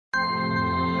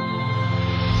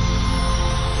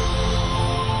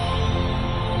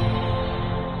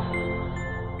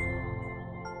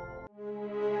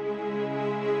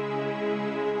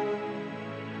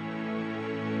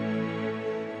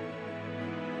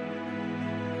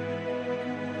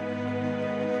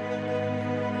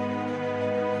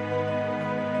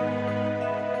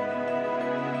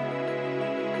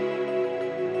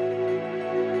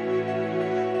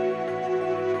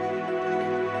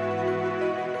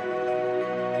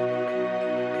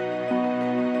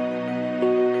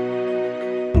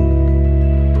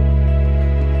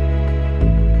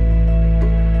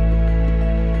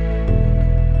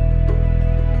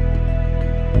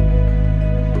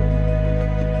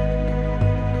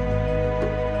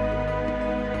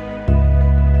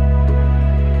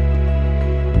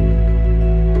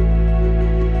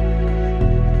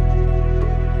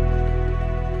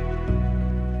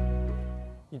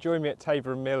Join me at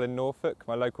Tabor Mill in Norfolk,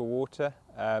 my local water.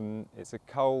 It's a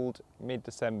cold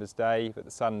mid-December's day, but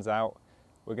the sun's out.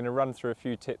 We're going to run through a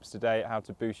few tips today at how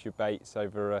to boost your baits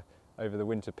over the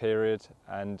winter period,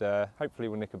 and hopefully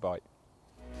we'll nick a bite.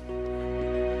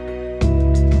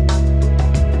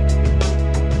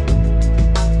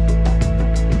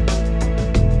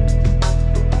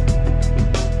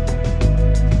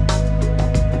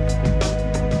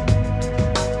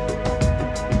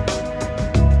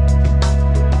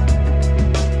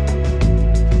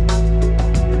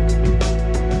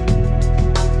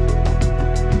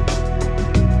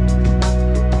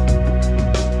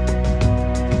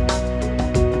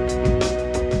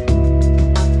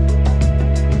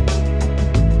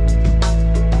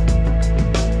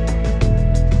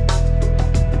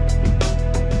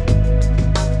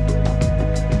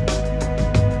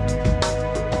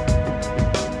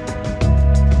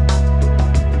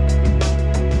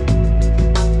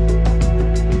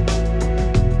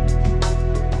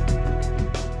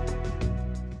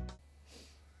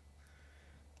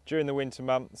 During the winter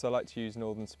months I like to use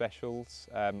Northern Specials.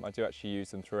 I do actually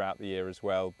use them throughout the year as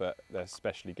well, but they're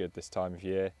especially good this time of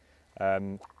year.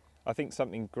 I think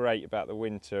something great about the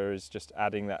winter is just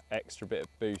adding that extra bit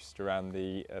of boost around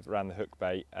the hook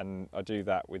bait, and I do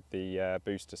that with the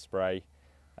booster spray.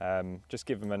 Just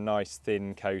give them a nice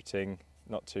thin coating,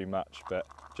 not too much, but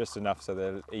just enough so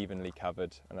they're evenly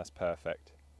covered, and that's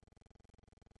perfect.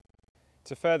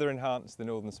 To further enhance the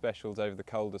Northern Specials over the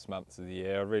coldest months of the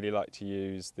year, I really like to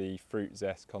use the fruit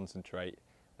zest concentrate.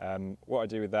 What I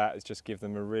do with that is just give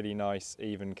them a really nice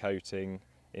even coating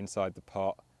inside the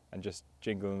pot and just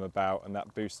jingle them about, and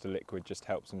that booster liquid just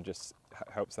helps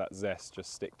that zest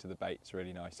just stick to the baits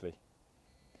really nicely.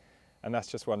 And that's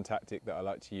just one tactic that I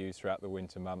like to use throughout the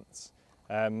winter months.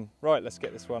 Right, let's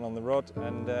get this one on the rod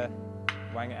and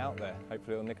wang it out there.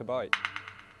 Hopefully it'll nick a bite.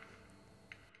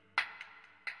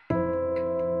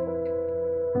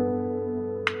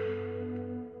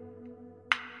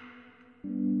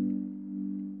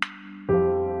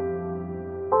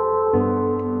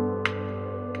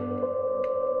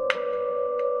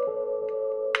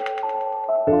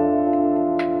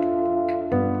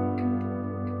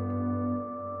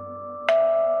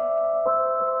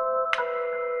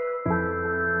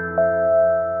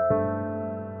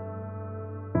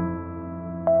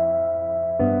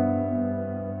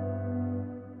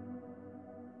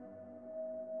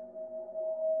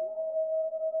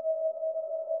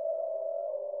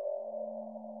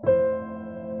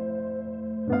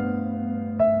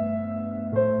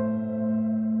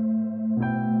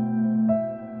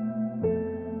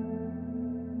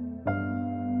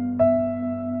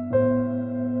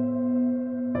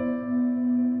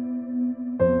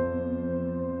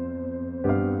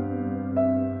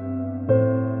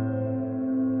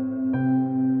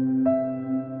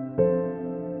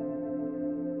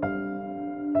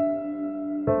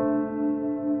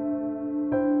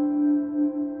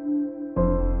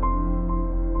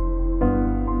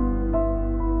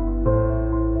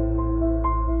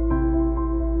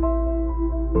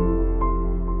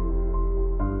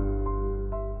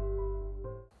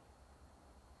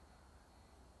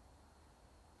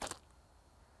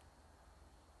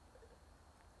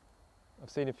 I've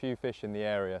seen a few fish in the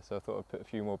area, so I thought I'd put a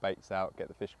few more baits out, get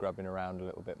the fish grubbing around a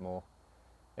little bit more.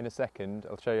 In a second,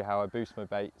 I'll show you how I boost my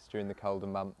baits during the colder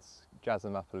months, jazz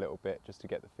them up a little bit just to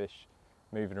get the fish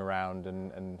moving around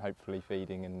and hopefully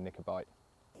feeding and nick a bite.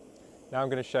 Now I'm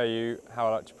going to show you how I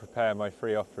like to prepare my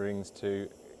free offerings to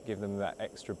give them that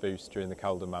extra boost during the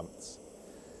colder months.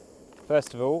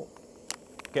 First of all,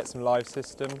 get some live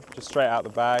system, just straight out the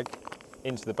bag,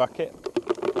 into the bucket.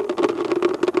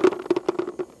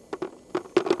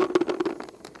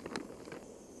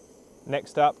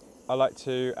 Next up, I like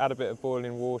to add a bit of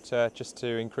boiling water just to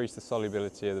increase the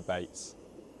solubility of the baits.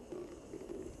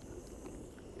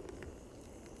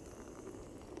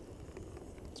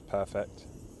 It's perfect.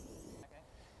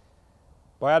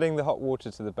 By adding the hot water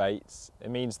to the baits, it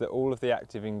means that all of the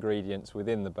active ingredients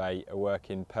within the bait are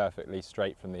working perfectly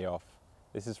straight from the off.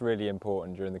 This is really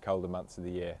important during the colder months of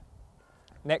the year.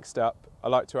 Next up, I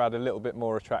like to add a little bit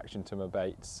more attraction to my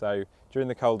baits. So during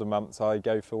the colder months, I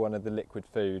go for one of the liquid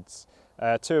foods.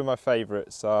 Two of my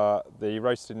favourites are the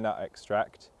roasted nut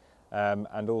extract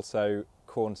and also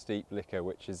corn steep liquor,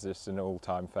 which is just an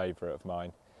all-time favourite of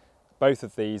mine. Both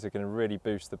of these are going to really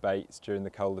boost the baits during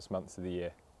the coldest months of the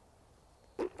year.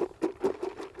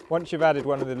 Once you've added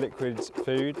one of the liquid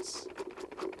foods,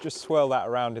 just swirl that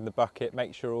around in the bucket,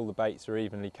 make sure all the baits are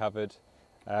evenly covered.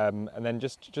 And then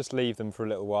just leave them for a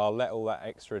little while, let all that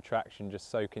extra attraction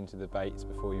just soak into the baits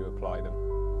before you apply them.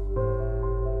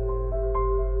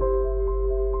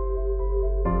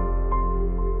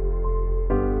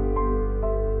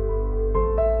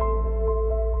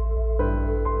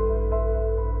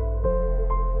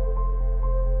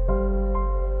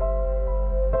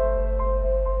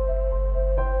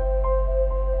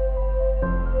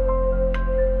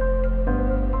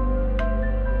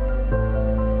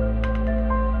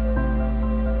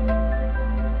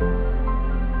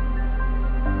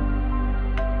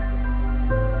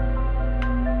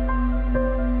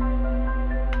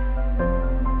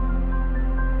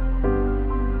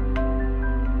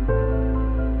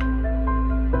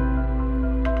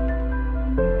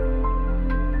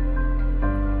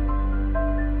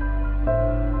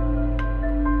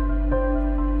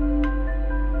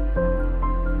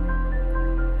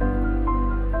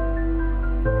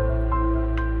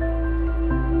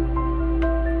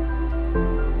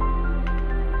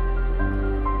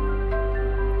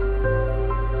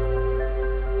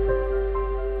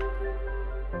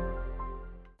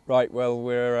 Right, well,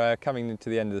 we're coming into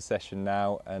the end of the session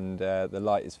now, and the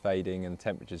light is fading and the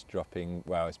temperature's dropping.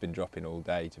 Well, it's been dropping all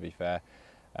day, to be fair.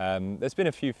 There's been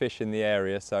a few fish in the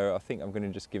area, so I think I'm going to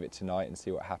just give it tonight and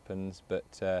see what happens.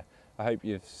 But I hope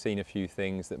you've seen a few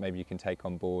things that maybe you can take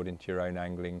on board into your own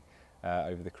angling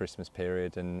over the Christmas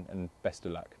period, and best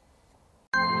of luck.